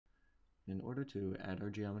In order to add our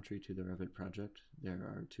geometry to the Revit project, there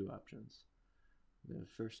are two options. The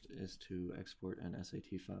first is to export an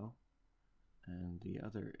SAT file, and the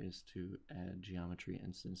other is to add geometry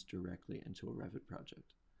instance directly into a Revit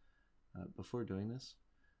project. Before doing this,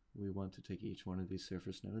 we want to take each one of these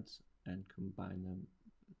surface nodes and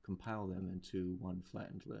compile them into one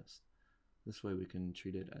flattened list. This way we can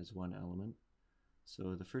treat it as one element.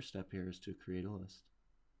 So the first step here is to create a list.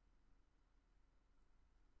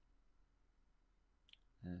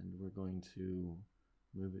 And we're going to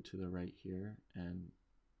move it to the right here and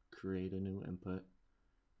create a new input,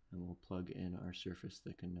 and we'll plug in our surface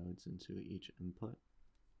thicken nodes into each input.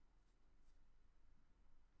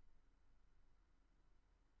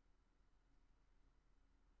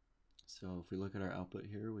 So if we look at our output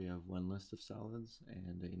here, we have one list of solids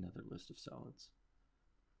and another list of solids.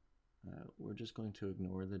 We're just going to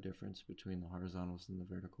ignore the difference between the horizontals and the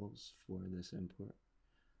verticals for this import.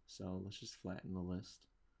 So let's just flatten the list.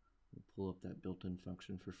 We'll pull up that built-in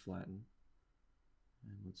function for flatten,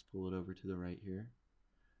 and let's pull it over to the right here,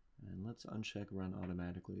 and let's uncheck run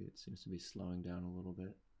automatically. It seems to be slowing down a little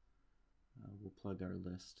bit. We'll plug our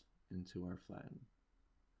list into our flatten,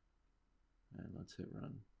 and let's hit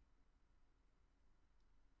run.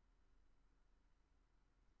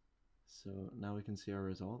 So now we can see our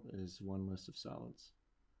result is one list of solids.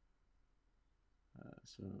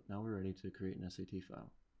 So now we're ready to create an SAT file.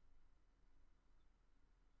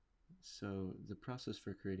 So the process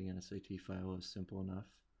for creating an SAT file is simple enough.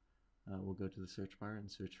 We'll go to the search bar and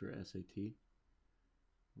search for SAT. We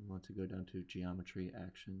want to go down to Geometry,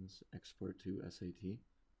 Actions, Export to SAT.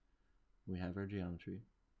 We have our geometry.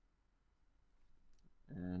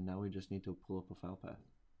 And now we just need to pull up a file path.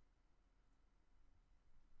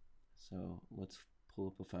 So let's pull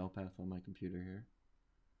up a file path on my computer here.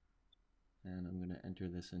 And I'm going to enter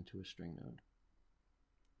this into a string node.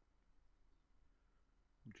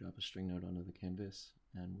 Drop a string node onto the canvas,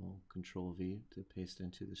 and we'll Control V to paste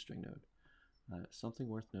into the string node. Something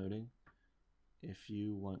worth noting, if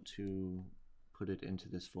you want to put it into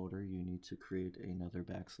this folder, you need to create another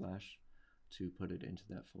backslash to put it into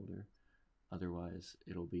that folder. Otherwise,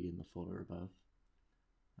 it'll be in the folder above.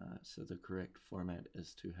 So the correct format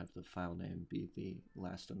is to have the file name be the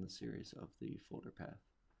last in the series of the folder path.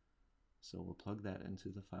 So we'll plug that into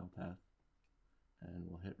the file path, and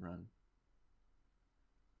we'll hit run.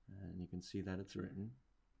 And you can see that it's written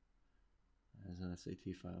as an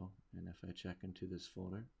SAT file, and if I check into this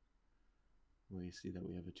folder, we see that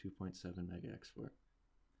we have a 2.7 mega export.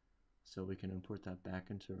 So we can import that back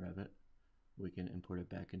into Revit, we can import it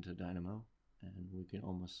back into Dynamo, and we can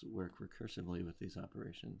almost work recursively with these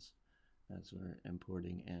operations as we're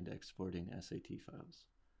importing and exporting SAT files.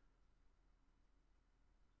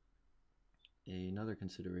 Another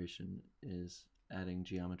consideration is adding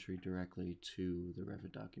geometry directly to the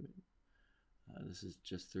Revit document. This is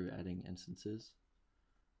just through adding instances.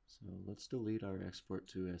 So let's delete our export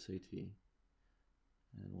to SAT,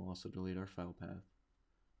 and we'll also delete our file path.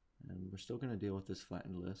 And we're still going to deal with this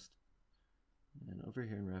flattened list. And over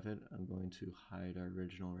here in Revit, I'm going to hide our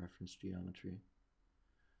original reference geometry.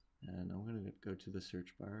 And I'm going to go to the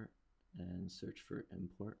search bar and search for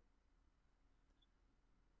import.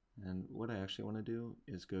 And what I actually want to do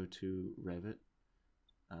is go to Revit,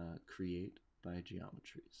 create by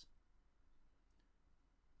geometries.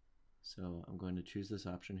 So I'm going to choose this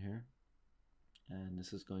option here, and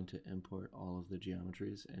this is going to import all of the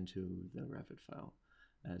geometries into the Revit file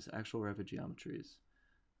as actual Revit geometries.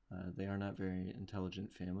 They are not very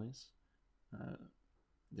intelligent families.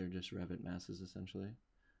 They're just Revit masses essentially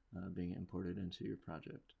being imported into your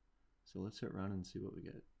project. So let's hit run and see what we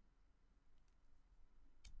get.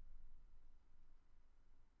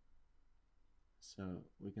 So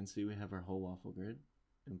we can see we have our whole waffle grid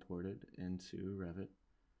imported into Revit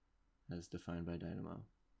as defined by Dynamo.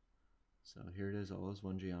 So here it is all as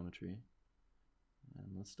one geometry,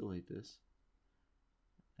 and let's delete this.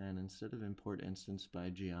 And instead of import instance by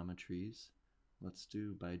geometries, let's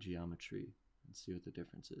do by geometry and see what the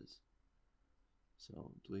difference is.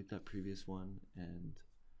 So delete that previous one and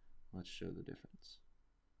let's show the difference.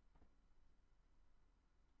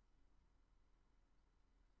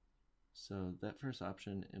 So that first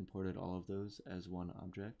option imported all of those as one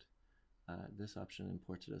object. This option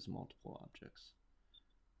imports it as multiple objects.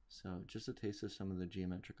 So just a taste of some of the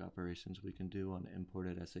geometric operations we can do on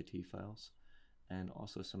imported SAT files, and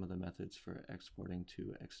also some of the methods for exporting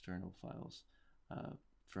to external files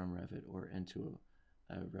from Revit or into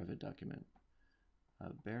a Revit document.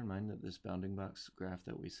 Bear in mind that this bounding box graph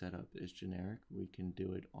that we set up is generic. We can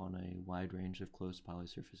do it on a wide range of closed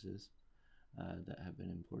polysurfaces that have been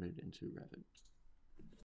imported into Revit.